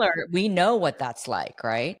color, we know what that's like,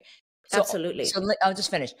 right? Absolutely. So I'll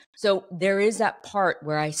just finish. So there is that part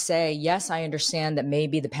where I say, yes, I understand that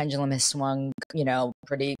maybe the pendulum has swung,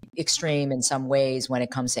 pretty extreme in some ways when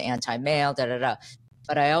it comes to anti-male,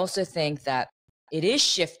 But I also think that it is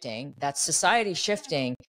shifting, that society's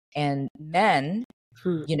shifting, and men,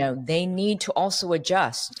 they need to also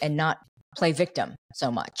adjust and not play victim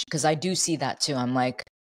so much. Because I do see that too. I'm like,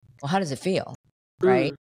 well, how does it feel?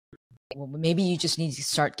 Right? Well, maybe you just need to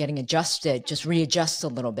start getting adjusted, just readjust a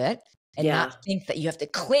little bit. And not think that you have to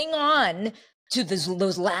cling on to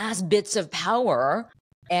those last bits of power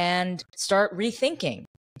and start rethinking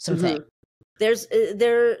some things.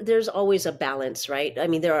 There's always a balance, right? I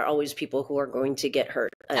mean, there are always people who are going to get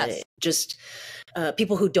hurt. Yes. Just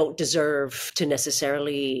people who don't deserve to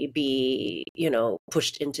necessarily be,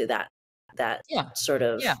 pushed into that sort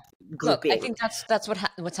of grouping. Look, I think that's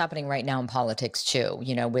what's happening right now in politics too.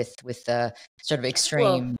 With the sort of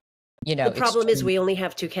extreme. The problem is we only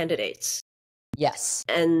have two candidates. Yes,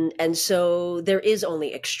 and so there is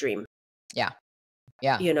only extreme. Yeah.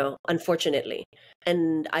 Unfortunately.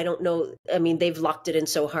 And I don't know. I mean, they've locked it in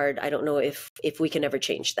so hard. I don't know if we can ever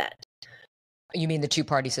change that. You mean the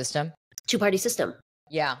two-party system? Two-party system.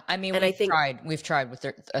 Yeah. I mean, we've tried with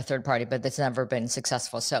a third party, but it's never been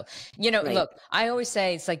successful. So, right. Look, I always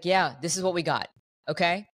say it's like, this is what we got.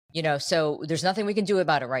 Okay. So there's nothing we can do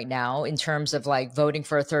about it right now in terms of like voting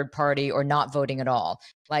for a third party or not voting at all.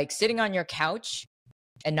 Like sitting on your couch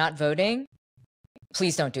and not voting,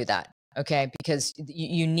 please don't do that. Okay, because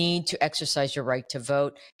you need to exercise your right to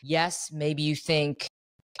vote. Yes, maybe you think,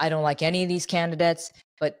 I don't like any of these candidates,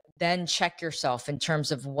 but then check yourself in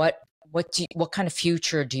terms of what kind of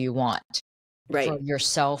future do you want for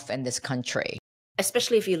yourself and this country?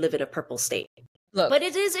 Especially if you live in a purple state. Look, but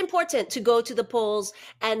it is important to go to the polls,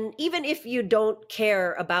 and even if you don't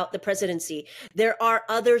care about the presidency, there are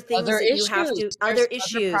other things you have to other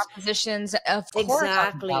issues, propositions, of course,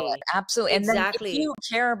 exactly, absolutely. And then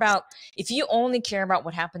if you only care about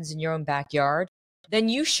what happens in your own backyard, then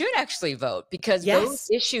you should actually vote because those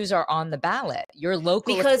issues are on the ballot. Your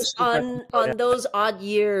local because on those odd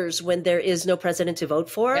years when there is no president to vote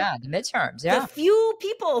for, the midterms, the few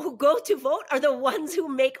people who go to vote are the ones who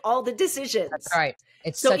make all the decisions. That's right.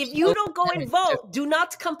 So if you don't go and vote, do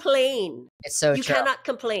not complain. It's so you true. cannot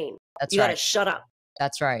complain. That's you right. You got to shut up.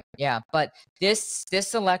 That's right. Yeah, but this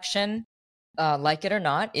election. Like it or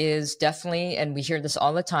not, is definitely, and we hear this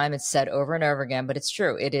all the time, it's said over and over again, but it's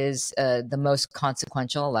true. It is the most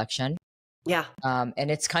consequential election. Yeah.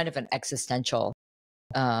 And it's kind of an existential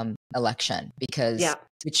election because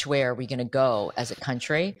which way are we going to go as a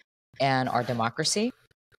country and our democracy,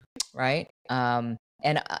 right? And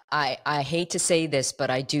I hate to say this,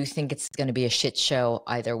 but I do think it's going to be a shit show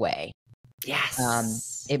either way.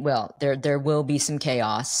 Yes. It will. There will be some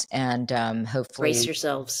chaos, and hopefully brace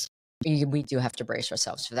yourselves. We do have to brace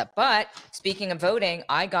ourselves for that. But speaking of voting,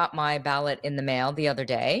 I got my ballot in the mail the other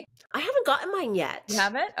day. I haven't gotten mine yet. You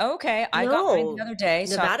haven't? Okay. I got mine the other day.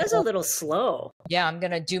 Nevada's a little slow. Yeah, I'm going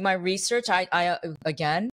to do my research. I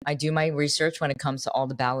do my research when it comes to all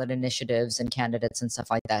the ballot initiatives and candidates and stuff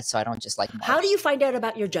like that. So I don't just like march. How do you find out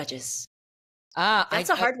about your judges? That's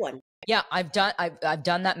a hard one. Yeah, I've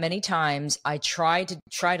done that many times. I try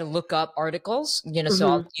to look up articles, so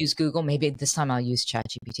I'll use Google. Maybe this time I'll use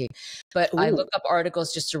ChatGPT. But I look up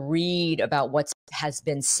articles just to read about what has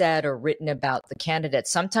been said or written about the candidates.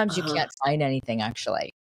 Sometimes you can't find anything actually.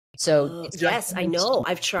 So yes, I know.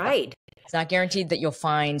 I've tried. It's not guaranteed that you'll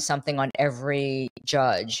find something on every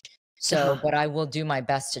judge. So, but I will do my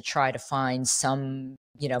best to try to find some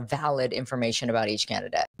valid information about each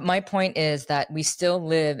candidate. My point is that we still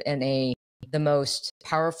live in the most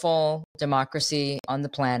powerful democracy on the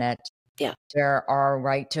planet. Yeah. Where our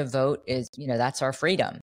right to vote is, that's our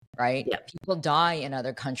freedom, right? Yeah. People die in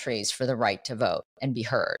other countries for the right to vote and be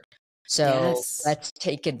heard. So let's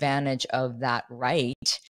take advantage of that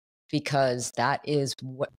right because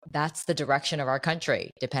that's the direction of our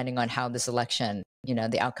country, depending on how this election,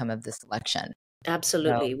 the outcome of this election.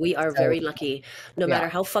 Absolutely. We are very lucky. No matter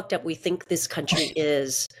how fucked up we think this country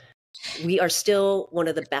is, we are still one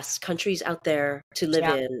of the best countries out there to live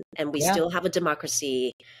in, and we still have a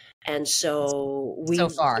democracy. And so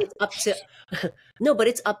it's up to but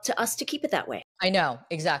it's up to us to keep it that way. I know,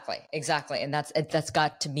 exactly. And that's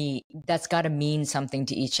got to mean something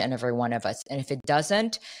to each and every one of us. And if it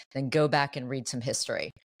doesn't, then go back and read some history.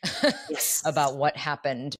 About what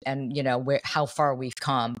happened and how far we've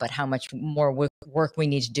come, but how much more work we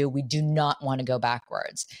need to do. We do not want to go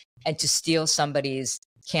backwards, and to steal somebody's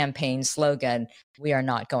campaign slogan, we are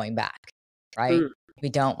not going back, right? We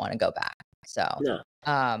don't want to go back. So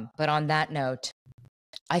but on that note,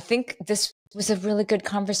 I think this was a really good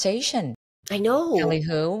conversation. I know. Kelly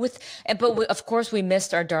of course we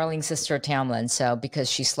missed our darling sister Tamlyn, so because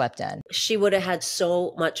she slept in. She would have had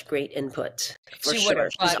so much great input. She would have.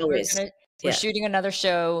 We're shooting another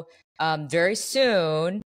show very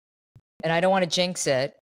soon, and I don't want to jinx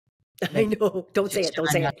it. I know. Don't say it.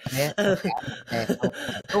 Okay.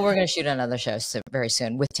 But we're going to shoot another show very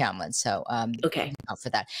soon with Tamlyn. So out for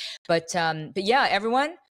that. But yeah,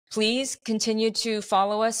 everyone, please continue to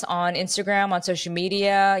follow us on Instagram, on social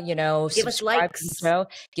media, you know, give us likes,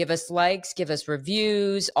 give us likes, give us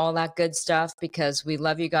reviews, all that good stuff, because we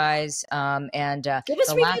love you guys. And give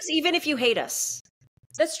us reviews, even if you hate us.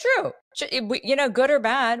 That's true. You know, good or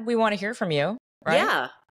bad, we want to hear from you, right?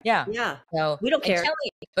 Yeah. So we don't care.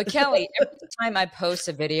 Kelly, every time I post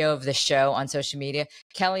a video of the show on social media,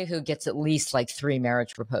 Kelly, who gets at least like 3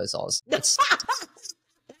 marriage proposals. It's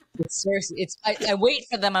seriously, I wait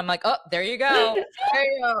for them. I'm like, oh, there you go. There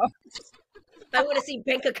you go. I want to see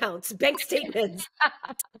bank accounts, bank statements.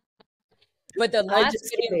 But the last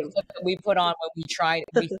video that we put on when we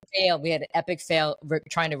failed. We had an epic fail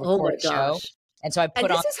trying to record a show. And so I put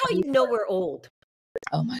on. And this is how you know we're old.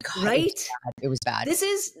 Oh my God. Right? It was bad. This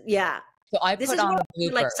is, yeah. So I put on the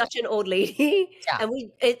blooper. Like such an old lady. Yeah.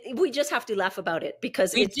 And we just have to laugh about it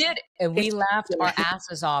because we did. And we laughed our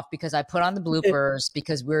asses off because I put on the bloopers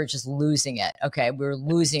because we were just losing it. Okay. We were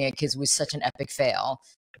losing it because it was such an epic fail.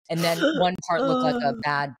 And then one part looked like a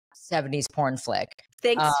bad 70s porn flick.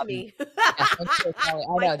 Thanks to me. Yeah, thanks to Kelly.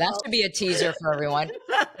 I know that should be a teaser for everyone.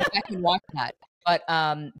 I can watch that.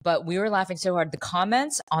 But we were laughing so hard. The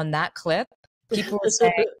comments on that clip, people were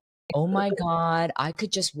saying, oh my God, I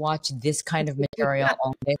could just watch this kind of material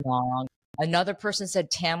all day long. Another person said,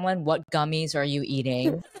 Tamlyn, what gummies are you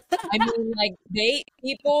eating? I mean, like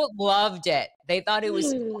people loved it. They thought it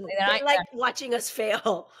was they like watching us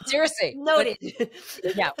fail. Seriously. Noted.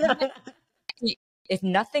 Yeah. If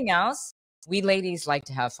nothing else, we ladies like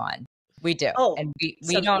to have fun. We do. Oh, and we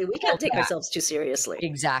can't take ourselves too seriously.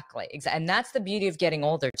 Exactly. And that's the beauty of getting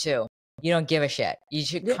older too. You don't give a shit. You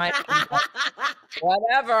should kind of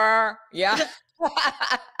whatever. Yeah.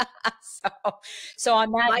 so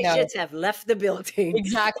on that note, my shits have left the building.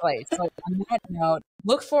 Exactly. So on that note,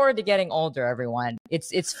 look forward to getting older, everyone.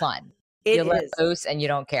 It's fun. You let loose and you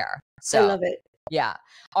don't care. So I love it. Yeah.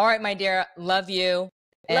 All right, my dear. Love you.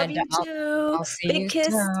 Love you too. I'll see Big you kiss.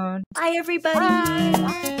 soon. Bye, everybody.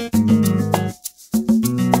 Bye.